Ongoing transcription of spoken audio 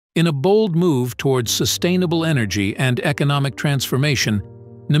In a bold move towards sustainable energy and economic transformation,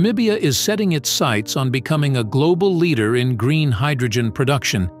 Namibia is setting its sights on becoming a global leader in green hydrogen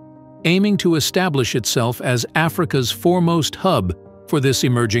production, aiming to establish itself as Africa's foremost hub for this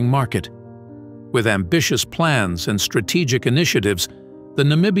emerging market. With ambitious plans and strategic initiatives, the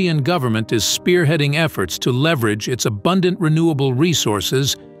Namibian government is spearheading efforts to leverage its abundant renewable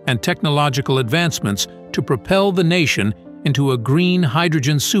resources and technological advancements to propel the nation into a green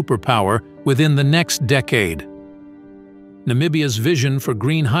hydrogen superpower within the next decade. Namibia's vision for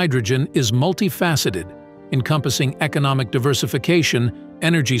green hydrogen is multifaceted, encompassing economic diversification,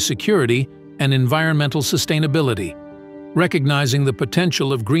 energy security, and environmental sustainability. Recognizing the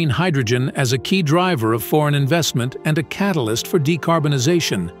potential of green hydrogen as a key driver of foreign investment and a catalyst for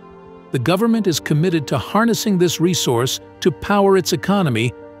decarbonization, the government is committed to harnessing this resource to power its economy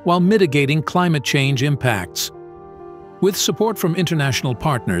while mitigating climate change impacts. With support from international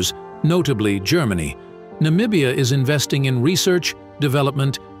partners, notably Germany, Namibia is investing in research,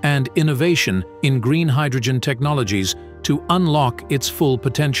 development, and innovation in green hydrogen technologies to unlock its full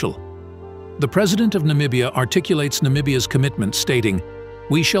potential. The President of Namibia articulates Namibia's commitment, stating,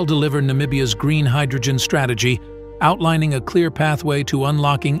 "We shall deliver Namibia's green hydrogen strategy, outlining a clear pathway to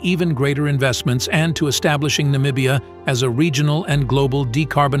unlocking even greater investments and to establishing Namibia as a regional and global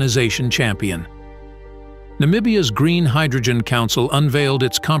decarbonization champion." Namibia's Green Hydrogen Council unveiled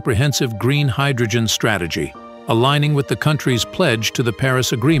its comprehensive green hydrogen strategy, aligning with the country's pledge to the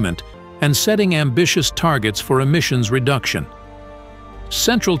Paris Agreement and setting ambitious targets for emissions reduction.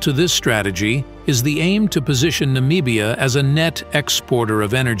 Central to this strategy is the aim to position Namibia as a net exporter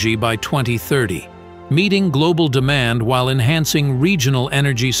of energy by 2030, meeting global demand while enhancing regional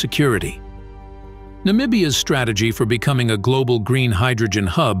energy security. Namibia's strategy for becoming a global green hydrogen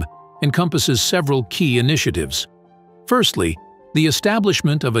hub encompasses several key initiatives. Firstly, the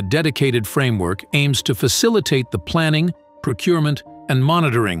establishment of a dedicated framework aims to facilitate the planning, procurement, and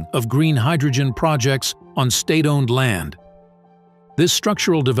monitoring of green hydrogen projects on state-owned land. This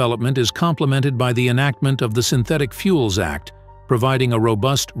structural development is complemented by the enactment of the Synthetic Fuels Act, providing a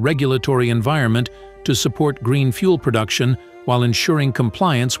robust regulatory environment to support green fuel production while ensuring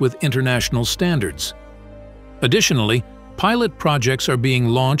compliance with international standards. Additionally, pilot projects are being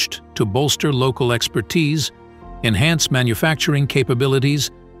launched to bolster local expertise, enhance manufacturing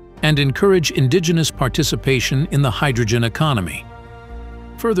capabilities, and encourage indigenous participation in the hydrogen economy.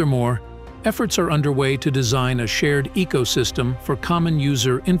 Furthermore, efforts are underway to design a shared ecosystem for common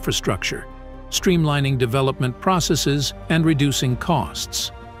user infrastructure, streamlining development processes and reducing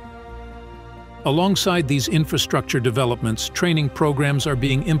costs. Alongside these infrastructure developments, training programs are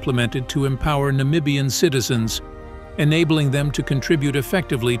being implemented to empower Namibian citizens, enabling them to contribute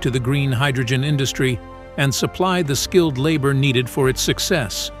effectively to the green hydrogen industry and supply the skilled labor needed for its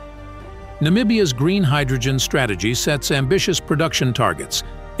success. Namibia's green hydrogen strategy sets ambitious production targets,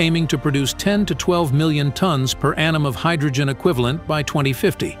 aiming to produce 10 to 12 million tons per annum of hydrogen equivalent by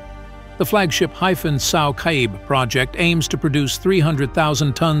 2050. The flagship Hyphen project aims to produce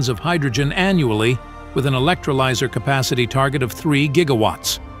 300,000 tons of hydrogen annually with an electrolyzer capacity target of 3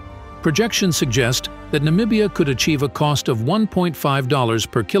 gigawatts. Projections suggest that Namibia could achieve a cost of $1.5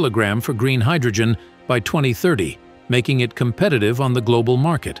 per kilogram for green hydrogen by 2030, making it competitive on the global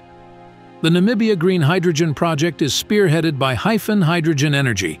market. The Namibia Green Hydrogen Project is spearheaded by Hyphen Hydrogen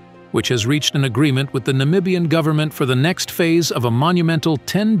Energy, which has reached an agreement with the Namibian government for the next phase of a monumental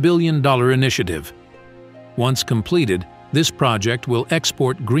 $10 billion initiative. Once completed, this project will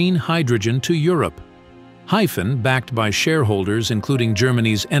export green hydrogen to Europe. Hyphen, backed by shareholders including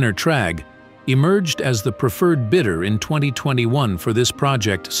Germany's Enertrag, emerged as the preferred bidder in 2021 for this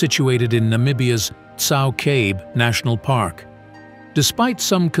project situated in Namibia's Tsau Cabe National Park. Despite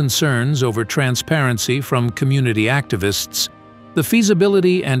some concerns over transparency from community activists, the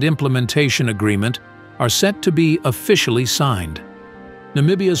feasibility and implementation agreement are set to be officially signed.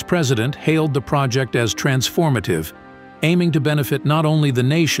 Namibia's president hailed the project as transformative, aiming to benefit not only the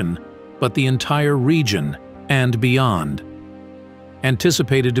nation, but the entire region and beyond.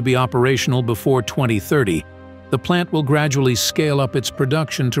 Anticipated to be operational before 2030, the plant will gradually scale up its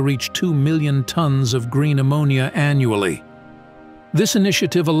production to reach 2 million tons of green ammonia annually. This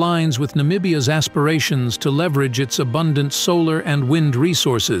initiative aligns with Namibia's aspirations to leverage its abundant solar and wind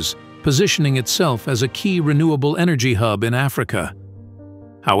resources, positioning itself as a key renewable energy hub in Africa.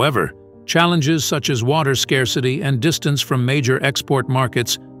 However, challenges such as water scarcity and distance from major export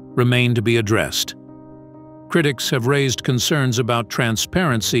markets remain to be addressed. Critics have raised concerns about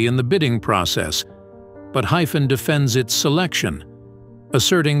transparency in the bidding process, but Hyphen defends its selection,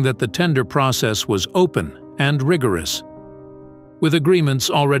 asserting that the tender process was open and rigorous. With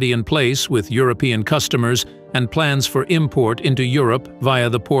agreements already in place with European customers and plans for import into Europe via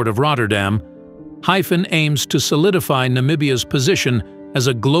the port of Rotterdam, Hyphen aims to solidify Namibia's position as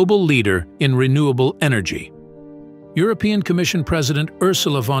a global leader in renewable energy. European Commission President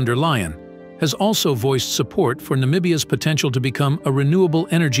Ursula von der Leyen has also voiced support for Namibia's potential to become a renewable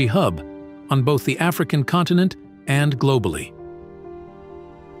energy hub on both the African continent and globally.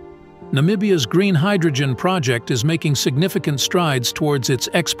 Namibia's green hydrogen project is making significant strides towards its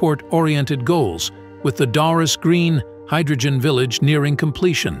export-oriented goals, with the Doris Green Hydrogen Village nearing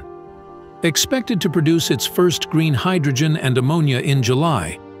completion. Expected to produce its first green hydrogen and ammonia in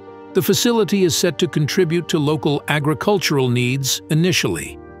July, the facility is set to contribute to local agricultural needs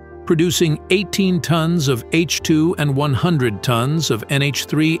initially, producing 18 tons of H2 and 100 tons of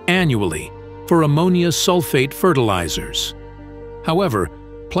NH3 annually for ammonia sulfate fertilizers. However,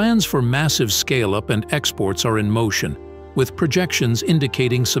 plans for massive scale-up and exports are in motion, with projections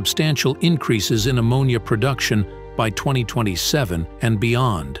indicating substantial increases in ammonia production by 2027 and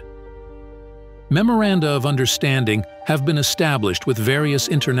beyond. Memoranda of understanding have been established with various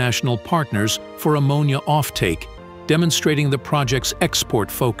international partners for ammonia offtake, demonstrating the project's export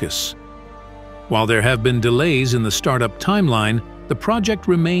focus. While there have been delays in the startup timeline, the project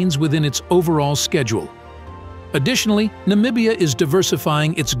remains within its overall schedule. Additionally, Namibia is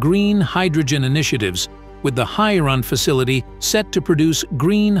diversifying its green hydrogen initiatives, with the Hyphen facility set to produce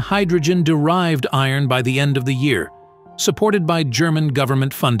green hydrogen-derived iron by the end of the year, supported by German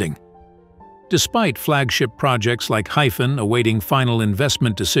government funding. Despite flagship projects like Hyphen awaiting final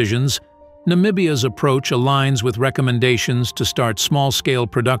investment decisions, Namibia's approach aligns with recommendations to start small-scale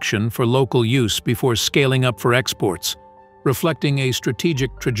production for local use before scaling up for exports, reflecting a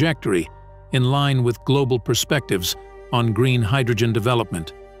strategic trajectory in line with global perspectives on green hydrogen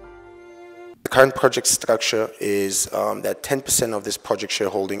development. The current project structure is that 10% of this project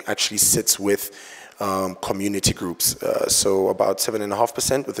shareholding actually sits with community groups. So about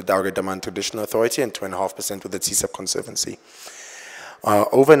 7.5% with the Direct Demand Traditional Authority and 2.5% with the TSEP Conservancy.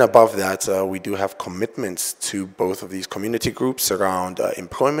 Over and above that, we do have commitments to both of these community groups around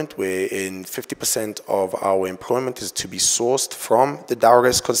employment, wherein 50% of our employment is to be sourced from the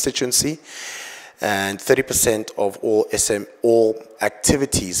Daures constituency, and 30% of all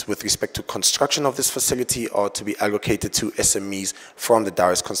activities with respect to construction of this facility are to be allocated to SMEs from the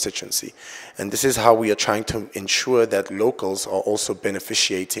Daures constituency. And this is how we are trying to ensure that locals are also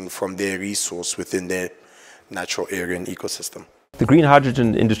beneficiating from their resource within their natural area and ecosystem. The green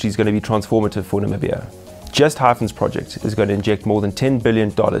hydrogen industry is going to be transformative for Namibia. Just Hyphen's project is going to inject more than $10 billion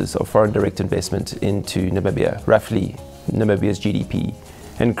of foreign direct investment into Namibia, roughly Namibia's GDP,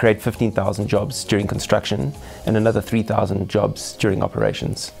 and create 15,000 jobs during construction and another 3,000 jobs during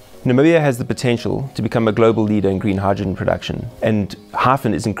operations. Namibia has the potential to become a global leader in green hydrogen production, and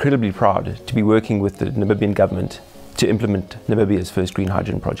Hyphen is incredibly proud to be working with the Namibian government to implement Namibia's first green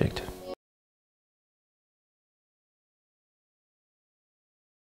hydrogen project.